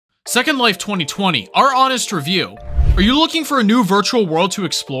Second Life 2020, our honest review. Are you looking for a new virtual world to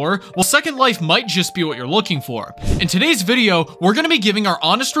explore? Well, Second Life might just be what you're looking for. In today's video, we're going to be giving our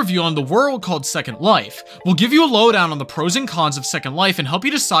honest review on the world called Second Life. We'll give you a lowdown on the pros and cons of Second Life and help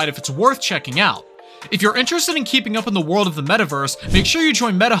you decide if it's worth checking out. If you're interested in keeping up in the world of the Metaverse, make sure you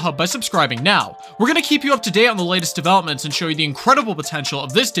join MetaHub by subscribing now. We're going to keep you up to date on the latest developments and show you the incredible potential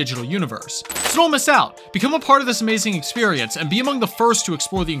of this digital universe. So don't miss out. Become a part of this amazing experience and be among the first to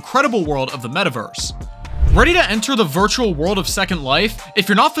explore the incredible world of the Metaverse. Ready to enter the virtual world of Second Life? If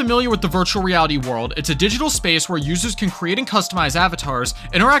you're not familiar with the virtual reality world, it's a digital space where users can create and customize avatars,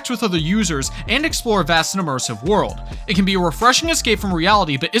 interact with other users, and explore a vast and immersive world. It can be a refreshing escape from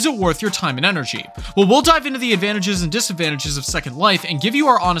reality, but is it worth your time and energy? Well, we'll dive into the advantages and disadvantages of Second Life and give you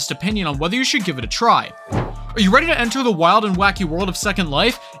our honest opinion on whether you should give it a try. Are you ready to enter the wild and wacky world of Second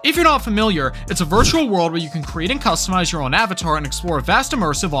Life? If you're not familiar, it's a virtual world where you can create and customize your own avatar and explore a vast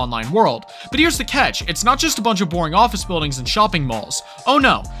immersive online world. But here's the catch, it's not just a bunch of boring office buildings and shopping malls. Oh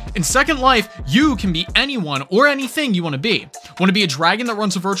no, in Second Life, you can be anyone or anything you want to be. Want to be a dragon that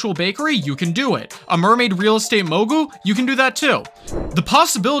runs a virtual bakery? You can do it. A mermaid real estate mogul? You can do that too. The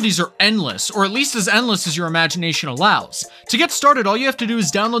possibilities are endless, or at least as endless as your imagination allows. To get started, all you have to do is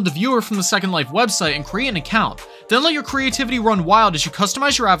download the viewer from the Second Life website and create an account. Then let your creativity run wild as you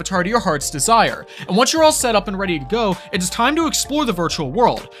customize your avatar to your heart's desire. And once you're all set up and ready to go, it's time to explore the virtual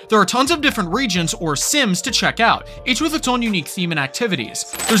world. There are tons of different regions, or sims, to check out, each with its own unique theme and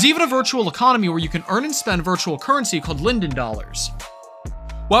activities. There's even a virtual economy where you can earn and spend virtual currency called Linden dollars.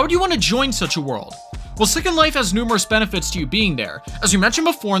 Why would you want to join such a world? Well, Second Life has numerous benefits to you being there. As we mentioned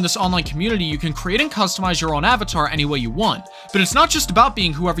before, in this online community, you can create and customize your own avatar any way you want. But it's not just about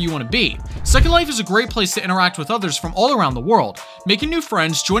being whoever you want to be. Second Life is a great place to interact with others from all around the world, making new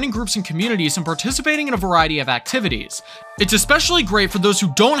friends, joining groups and communities, and participating in a variety of activities. It's especially great for those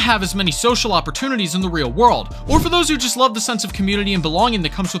who don't have as many social opportunities in the real world, or for those who just love the sense of community and belonging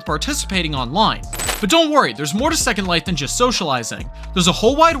that comes with participating online. But don't worry, there's more to Second Life than just socializing. There's a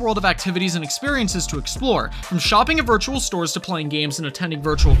whole wide world of activities and experiences to explore, from shopping at virtual stores to playing games and attending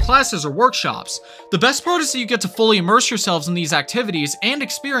virtual classes or workshops. The best part is that you get to fully immerse yourselves in these activities and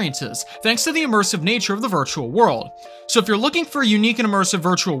experiences, thanks to the immersive nature of the virtual world. So if you're looking for a unique and immersive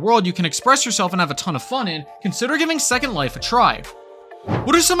virtual world you can express yourself and have a ton of fun in, consider giving Second Life a try.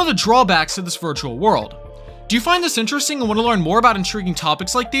 What are some of the drawbacks of this virtual world? Do you find this interesting and want to learn more about intriguing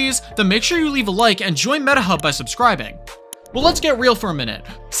topics like these? Then make sure you leave a like and join MetaHub by subscribing. Well, let's get real for a minute.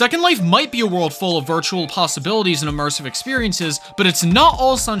 Second Life might be a world full of virtual possibilities and immersive experiences, but it's not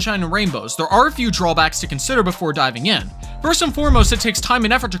all sunshine and rainbows. There are a few drawbacks to consider before diving in. First and foremost, it takes time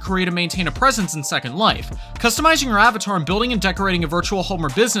and effort to create and maintain a presence in Second Life. Customizing your avatar and building and decorating a virtual home or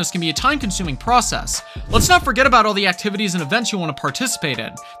business can be a time-consuming process. Let's not forget about all the activities and events you want to participate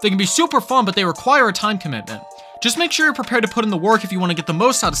in. They can be super fun, but they require a time commitment. Just make sure you're prepared to put in the work if you want to get the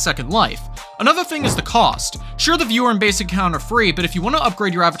most out of Second Life. Another thing is the cost. Sure, the viewer and basic account are free, but if you want to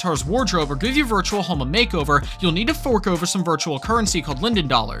upgrade your avatar's wardrobe or give your virtual home a makeover, you'll need to fork over some virtual currency called Linden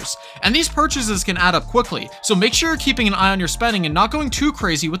dollars. And these purchases can add up quickly, so make sure you're keeping an eye on your spending and not going too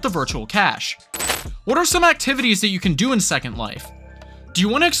crazy with the virtual cash. What are some activities that you can do in Second Life? Do you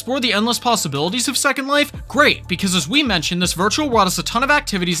want to explore the endless possibilities of Second Life? Great, because as we mentioned, this virtual world has a ton of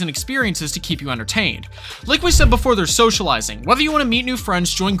activities and experiences to keep you entertained. Like we said before, there's socializing. Whether you want to meet new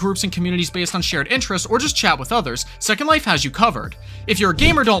friends, join groups and communities based on shared interests, or just chat with others, Second Life has you covered. If you're a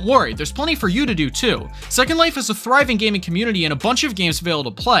gamer, don't worry, there's plenty for you to do too. Second Life is a thriving gaming community and a bunch of games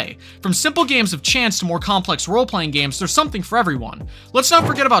available to play. From simple games of chance to more complex role-playing games, there's something for everyone. Let's not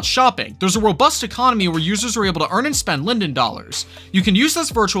forget about shopping. There's a robust economy where users are able to earn and spend Linden dollars. You can use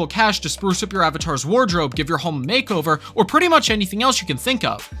this virtual cash to spruce up your avatar's wardrobe, give your home a makeover, or pretty much anything else you can think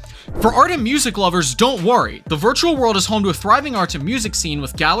of. For art and music lovers, don't worry. The virtual world is home to a thriving arts and music scene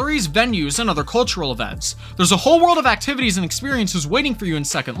with galleries, venues, and other cultural events. There's a whole world of activities and experiences waiting for you in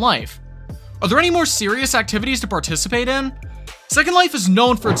Second Life. Are there any more serious activities to participate in? Second Life is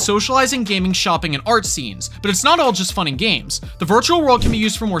known for its socializing, gaming, shopping, and art scenes, but it's not all just fun and games. The virtual world can be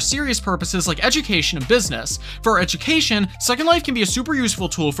used for more serious purposes like education and business. For education, Second Life can be a super useful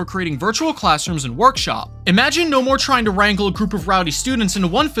tool for creating virtual classrooms and workshops. Imagine no more trying to wrangle a group of rowdy students into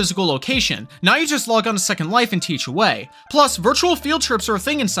one physical location. Now you just log on to Second Life and teach away. Plus, virtual field trips are a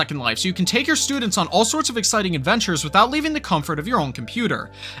thing in Second Life, so you can take your students on all sorts of exciting adventures without leaving the comfort of your own computer.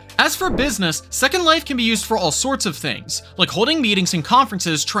 As for business, Second Life can be used for all sorts of things, like holding meetings and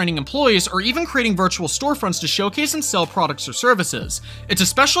conferences, training employees, or even creating virtual storefronts to showcase and sell products or services. It's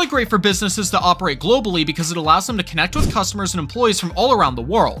especially great for businesses that operate globally because it allows them to connect with customers and employees from all around the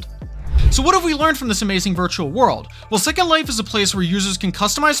world. So what have we learned from this amazing virtual world? Well, Second Life is a place where users can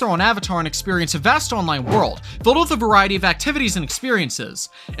customize their own avatar and experience a vast online world, filled with a variety of activities and experiences.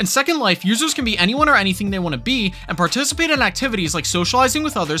 In Second Life, users can be anyone or anything they want to be, and participate in activities like socializing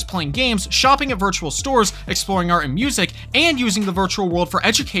with others, playing games, shopping at virtual stores, exploring art and music, and using the virtual world for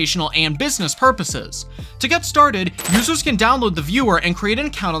educational and business purposes. To get started, users can download the viewer and create an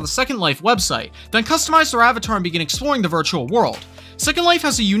account on the Second Life website, then customize their avatar and begin exploring the virtual world. Second Life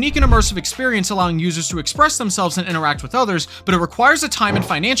has a unique and immersive experience allowing users to express themselves and interact with others, but it requires a time and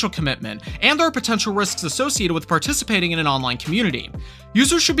financial commitment, and there are potential risks associated with participating in an online community.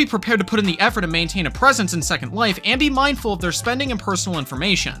 Users should be prepared to put in the effort to maintain a presence in Second Life and be mindful of their spending and personal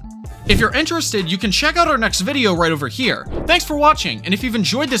information. If you're interested, you can check out our next video right over here. Thanks for watching, and if you've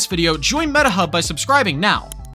enjoyed this video, join MetaHub by subscribing now.